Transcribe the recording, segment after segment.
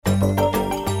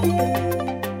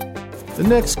The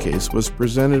next case was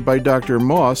presented by Dr.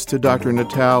 Moss to Dr.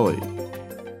 Natale.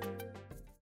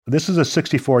 This is a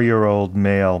 64-year-old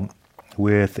male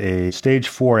with a stage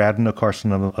 4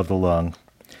 adenocarcinoma of the lung.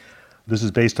 This is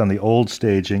based on the old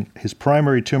staging. His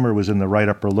primary tumor was in the right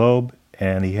upper lobe,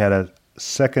 and he had a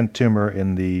second tumor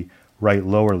in the right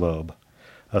lower lobe,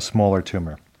 a smaller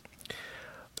tumor.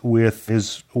 With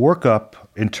his workup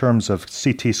in terms of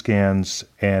CT scans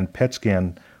and PET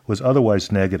scan was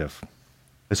otherwise negative.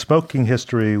 His smoking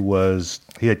history was,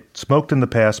 he had smoked in the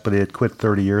past, but he had quit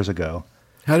 30 years ago.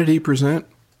 How did he present?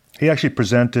 He actually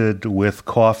presented with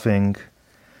coughing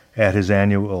at his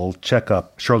annual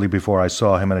checkup shortly before I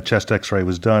saw him, and a chest x-ray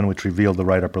was done, which revealed the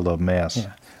right upper lobe mass.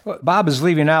 Yeah. Well, Bob is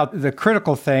leaving out the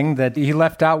critical thing that he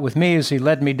left out with me as he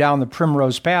led me down the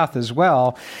primrose path as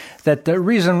well, that the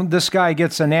reason this guy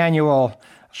gets an annual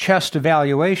chest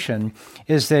evaluation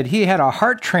is that he had a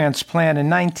heart transplant in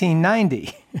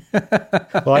 1990.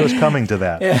 Well, I was coming to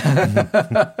that.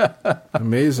 Yeah.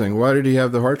 Amazing. Why did he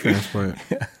have the heart transplant?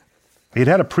 He'd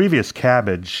had a previous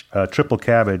cabbage, triple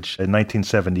cabbage, in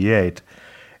 1978,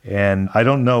 and I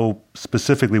don't know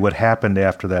specifically what happened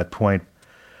after that point,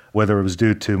 whether it was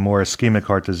due to more ischemic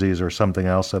heart disease or something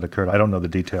else that occurred. I don't know the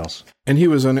details. And he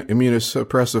was on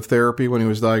immunosuppressive therapy when he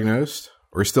was diagnosed,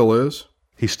 or still is?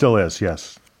 He still is,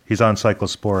 yes. He's on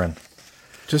cyclosporin.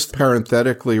 Just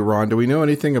parenthetically, Ron, do we know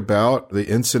anything about the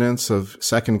incidence of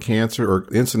second cancer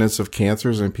or incidence of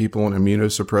cancers in people on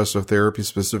immunosuppressive therapy,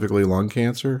 specifically lung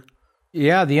cancer?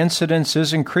 Yeah, the incidence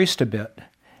is increased a bit,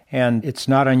 and it's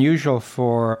not unusual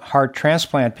for heart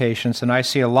transplant patients, and I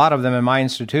see a lot of them in my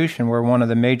institution. We're one of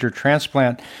the major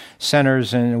transplant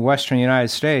centers in the western United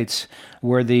States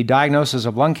where the diagnosis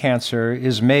of lung cancer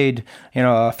is made,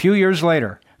 a few years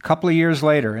later, a couple of years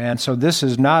later, and so this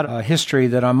is not a history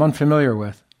that I'm unfamiliar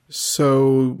with.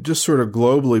 So just sort of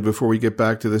globally, before we get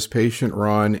back to this patient,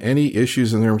 Ron, any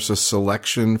issues in terms of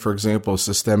selection, for example,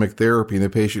 systemic therapy in the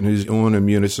patient who's on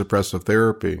immunosuppressive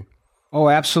therapy? Oh,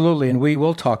 absolutely, and we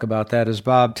will talk about that as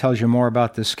Bob tells you more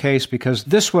about this case, because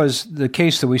this was the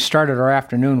case that we started our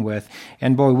afternoon with,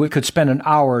 and boy, we could spend an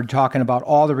hour talking about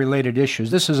all the related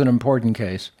issues. This is an important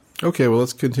case. Okay, well,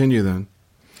 let's continue then.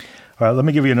 All right, let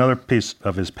me give you another piece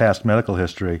of his past medical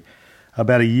history.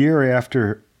 About a year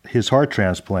after his heart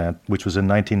transplant, which was in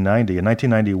 1990, in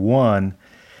 1991,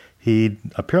 he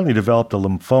apparently developed a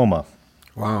lymphoma.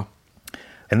 Wow.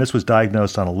 And this was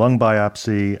diagnosed on a lung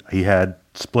biopsy. He had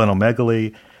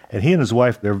splenomegaly, and he and his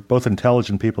wife, they're both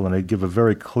intelligent people, and they give a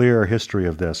very clear history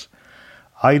of this.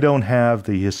 I don't have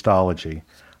the histology.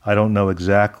 I don't know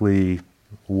exactly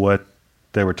what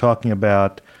they were talking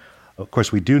about. Of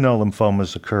course, we do know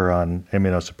lymphomas occur on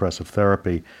immunosuppressive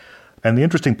therapy. And the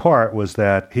interesting part was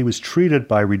that he was treated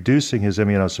by reducing his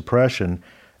immunosuppression,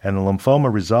 and the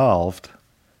lymphoma resolved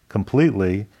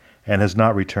completely and has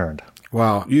not returned.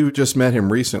 Wow. You just met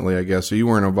him recently, I guess, so you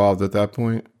weren't involved at that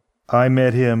point? I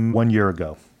met him 1 year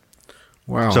ago.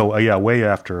 Wow. So, way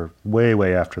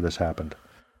after this happened.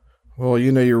 Well,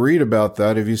 you read about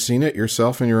that. Have you seen it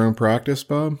yourself in your own practice,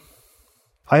 Bob?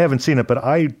 I haven't seen it, but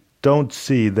I don't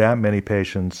see that many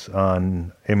patients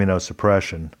on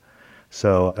immunosuppression.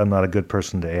 So I'm not a good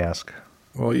person to ask.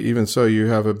 Well, even so, you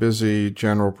have a busy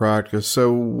general practice.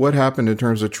 So what happened in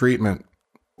terms of treatment?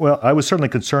 Well, I was certainly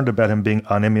concerned about him being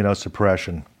on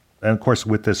immunosuppression. And of course,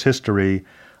 with this history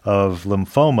of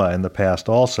lymphoma in the past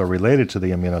also related to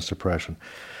the immunosuppression.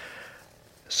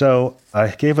 So I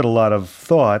gave it a lot of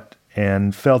thought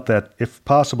and felt that if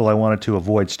possible, I wanted to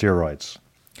avoid steroids.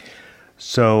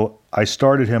 So I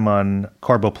started him on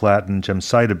carboplatin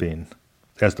gemcitabine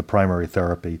as the primary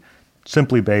therapy,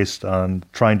 simply based on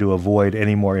trying to avoid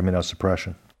any more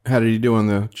immunosuppression. How did he do on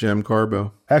the gem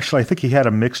carbo? Actually, I think he had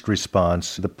a mixed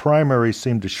response. The primary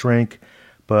seemed to shrink,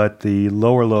 but the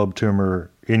lower lobe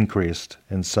tumor increased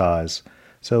in size.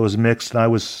 So it was mixed, and I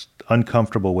was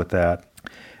uncomfortable with that.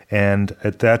 And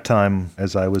at that time,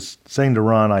 as I was saying to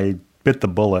Ron, I bit the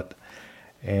bullet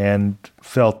and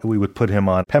felt we would put him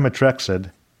on pemetrexed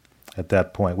at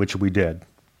that point, which we did.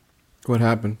 What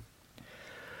happened?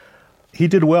 He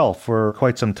did well for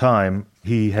quite some time.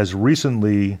 He has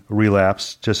recently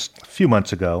relapsed just a few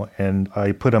months ago, and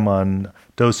I put him on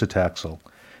docetaxel,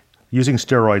 using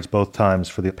steroids both times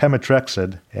for the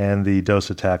pemetrexed and the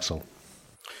docetaxel.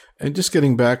 And just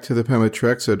getting back to the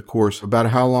pemetrexed course,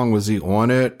 about how long was he on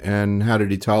it, and how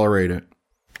did he tolerate it?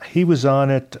 He was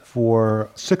on it for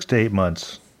 6 to 8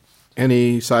 months.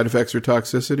 Any side effects or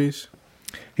toxicities?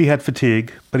 He had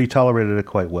fatigue, but he tolerated it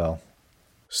quite well.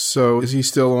 So is he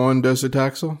still on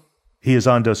docetaxel? He is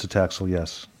on docetaxel,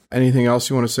 yes. Anything else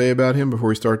you want to say about him before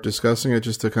we start discussing it,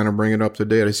 just to kind of bring it up to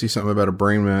date? I see something about a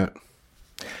brain mat.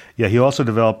 Yeah, he also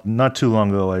developed, not too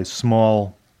long ago, a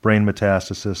small brain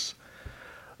metastasis,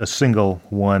 a single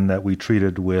one that we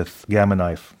treated with Gamma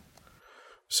knife.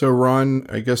 So, Ron,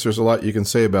 I guess there's a lot you can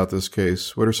say about this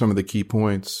case. What are some of the key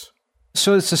points?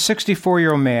 So it's a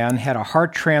 64-year-old man, had a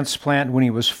heart transplant when he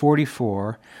was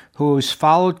 44, who is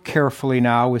followed carefully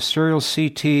now with serial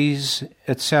CTs,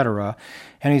 etc.,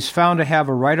 and he's found to have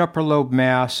a right upper lobe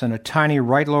mass and a tiny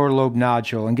right lower lobe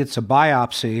nodule, and gets a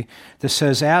biopsy that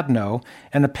says adeno,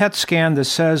 and a PET scan that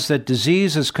says that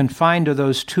disease is confined to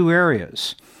those two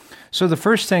areas. So the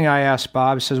first thing I asked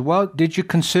Bob says, well, did you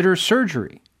consider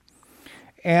surgery?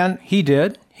 And he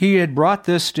did. He had brought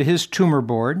this to his tumor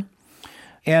board,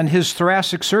 and his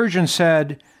thoracic surgeon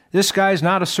said, this guy's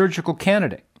not a surgical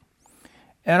candidate.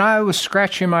 And I was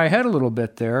scratching my head a little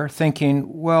bit there,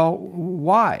 thinking, well,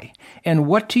 why? And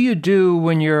what do you do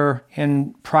when you're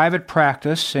in private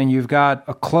practice and you've got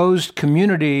a closed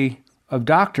community of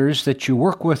doctors that you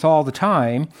work with all the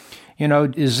time? You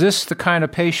know, is this the kind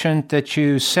of patient that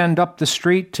you send up the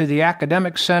street to the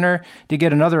academic center to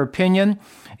get another opinion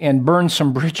and burn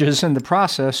some bridges in the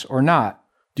process or not?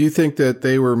 Do you think that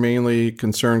they were mainly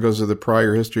concerned because of the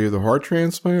prior history of the heart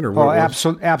transplant? Or what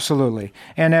absolutely.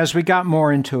 And as we got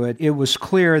more into it, it was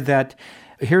clear that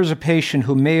here's a patient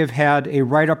who may have had a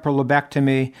right upper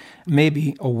lobectomy,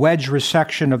 maybe a wedge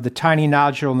resection of the tiny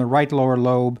nodule in the right lower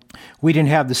lobe. We didn't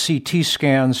have the CT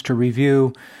scans to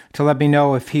review to let me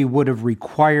know if he would have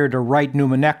required a right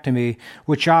pneumonectomy,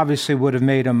 which obviously would have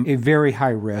made him a very high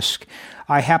risk.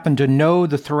 I happen to know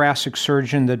the thoracic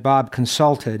surgeon that Bob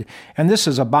consulted, and this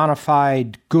is a bona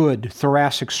fide good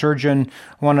thoracic surgeon,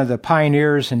 one of the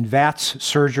pioneers in VATS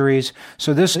surgeries.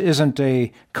 So this isn't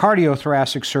a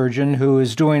cardiothoracic surgeon who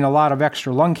is doing a lot of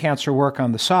extra lung cancer work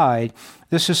on the side.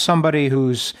 This is somebody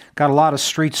who's got a lot of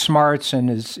street smarts and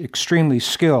is extremely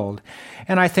skilled.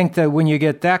 And I think that when you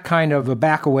get that kind of a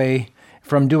back away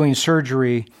from doing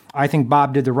surgery, I think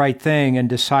Bob did the right thing and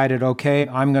decided, okay,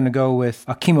 I'm going to go with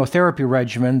a chemotherapy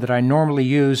regimen that I normally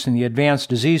use in the advanced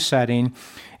disease setting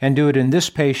and do it in this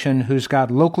patient who's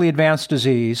got locally advanced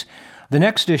disease. The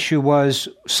next issue was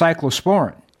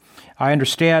cyclosporin. I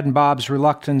understand Bob's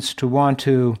reluctance to want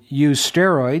to use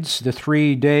steroids, the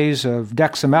 3 days of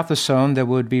dexamethasone that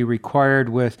would be required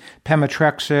with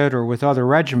pemetrexed or with other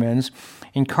regimens.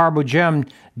 And Carbogem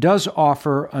does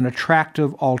offer an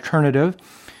attractive alternative.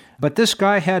 But this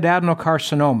guy had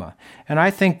adenocarcinoma. And I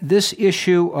think this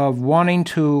issue of wanting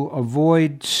to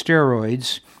avoid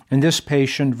steroids in this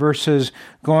patient versus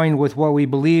going with what we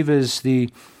believe is the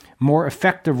more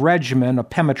effective regimen, a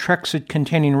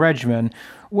pemetrexed-containing regimen,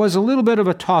 was a little bit of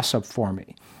a toss-up for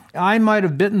me. I might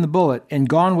have bitten the bullet and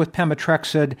gone with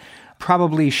pemetrexed,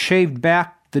 probably shaved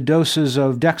back the doses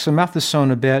of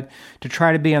dexamethasone a bit to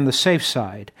try to be on the safe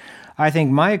side. I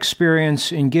think my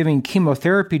experience in giving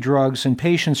chemotherapy drugs in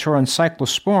patients who are on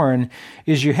cyclosporin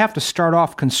is you have to start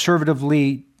off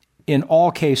conservatively in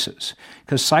all cases,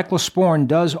 because cyclosporin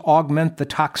does augment the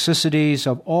toxicities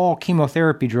of all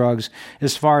chemotherapy drugs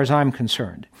as far as I'm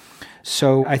concerned.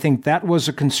 So I think that was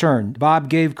a concern. Bob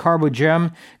gave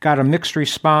Carbogem, got a mixed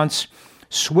response,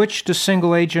 switched to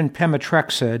single-agent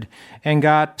pemetrexed, and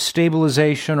got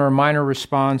stabilization or minor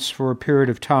response for a period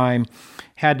of time.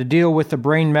 Had to deal with the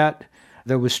brain met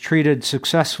that was treated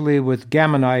successfully with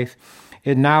Gamma knife.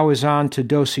 It now is on to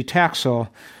docetaxel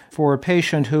for a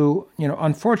patient who,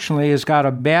 unfortunately has got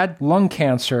a bad lung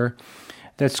cancer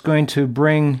that's going to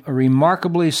bring a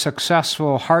remarkably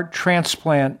successful heart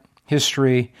transplant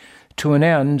history to an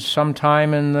end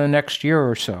sometime in the next year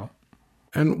or so.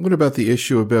 And what about the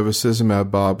issue of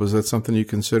bevacizumab, Bob? Was that something you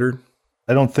considered?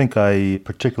 I don't think I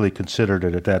particularly considered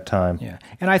it at that time. Yeah.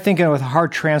 And I think with a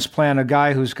heart transplant, a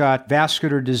guy who's got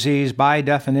vascular disease, by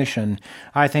definition,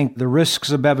 I think the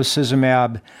risks of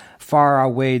bevacizumab far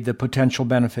outweighed the potential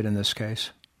benefit in this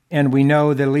case. And we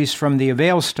know that at least from the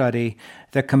AVAIL study,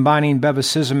 that combining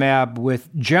bevacizumab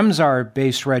with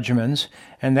Gemzar-based regimens,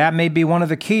 and that may be one of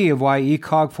the key of why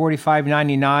ECOG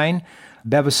 4599,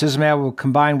 bevacizumab will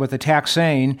combine with a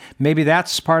taxane. Maybe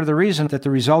that's part of the reason that the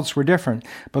results were different.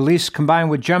 But at least combined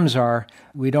with Gemzar,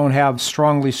 we don't have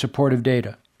strongly supportive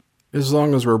data. As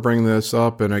long as we're bringing this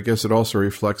up, and I guess it also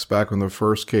reflects back on the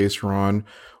first case, Ron,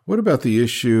 what about the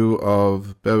issue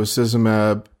of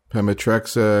bevacizumab,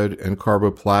 pemetrexed, and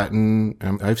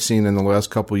carboplatin? I've seen in the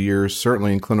last couple of years,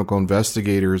 certainly in clinical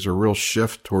investigators, a real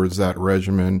shift towards that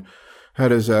regimen. How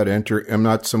does that enter? And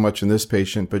not so much in this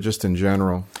patient, but just in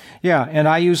general. Yeah, and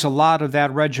I use a lot of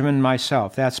that regimen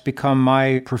myself. That's become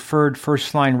my preferred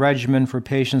first-line regimen for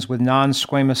patients with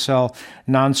non-squamous cell,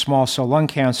 non-small cell lung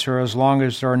cancer, as long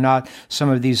as there are not some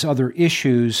of these other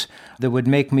issues that would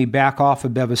make me back off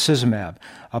of bevacizumab.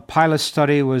 A pilot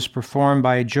study was performed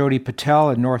by Jody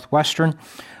Patel at Northwestern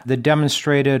that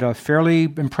demonstrated a fairly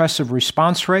impressive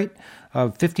response rate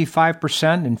of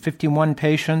 55% in 51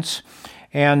 patients,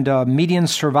 and median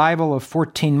survival of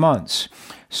 14 months.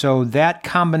 So that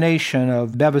combination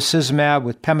of bevacizumab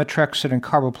with pemetrexed and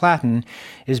carboplatin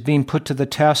is being put to the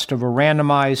test of a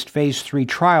randomized phase 3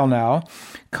 trial now,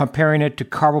 comparing it to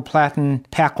carboplatin,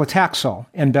 paclitaxel,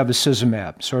 and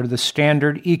bevacizumab, sort of the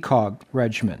standard ECOG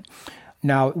regimen.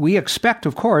 Now, we expect,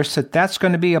 of course, that that's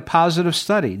going to be a positive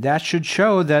study. That should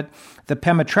show that the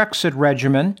pemetrexed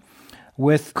regimen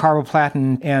with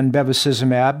carboplatin and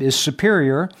bevacizumab is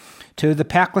superior to the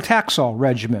paclitaxel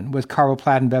regimen with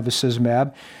carboplatin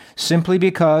bevacizumab, simply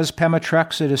because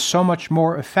pemetrexed is so much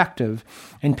more effective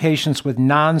in patients with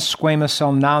non-squamous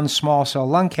cell, non-small cell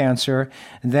lung cancer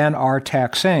than are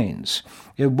taxanes.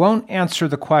 It won't answer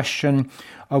the question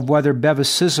of whether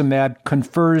bevacizumab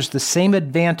confers the same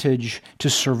advantage to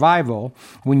survival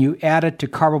when you add it to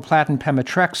carboplatin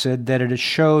pemetrexed that it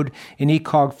showed in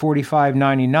ECOG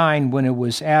 4599 when it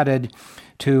was added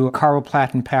to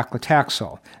carboplatin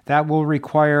paclitaxel. That will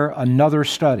require another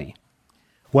study.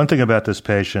 One thing about this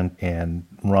patient, and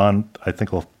Ron, I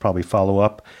think will probably follow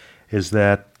up, is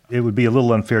that it would be a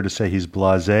little unfair to say he's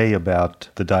blasé about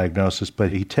the diagnosis,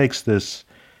 but he takes this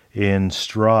in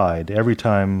stride. Every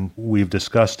time we've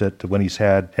discussed it, when he's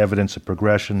had evidence of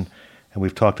progression and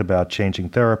we've talked about changing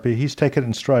therapy, he's taken it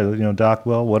in stride. Doc,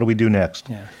 well, what do we do next?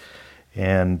 Yeah.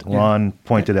 And Ron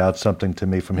pointed out something to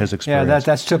me from his experience. Yeah,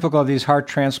 that's typical of these heart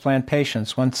transplant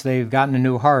patients. Once they've gotten a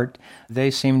new heart,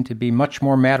 they seem to be much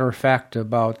more matter-of-fact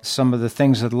about some of the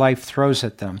things that life throws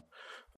at them.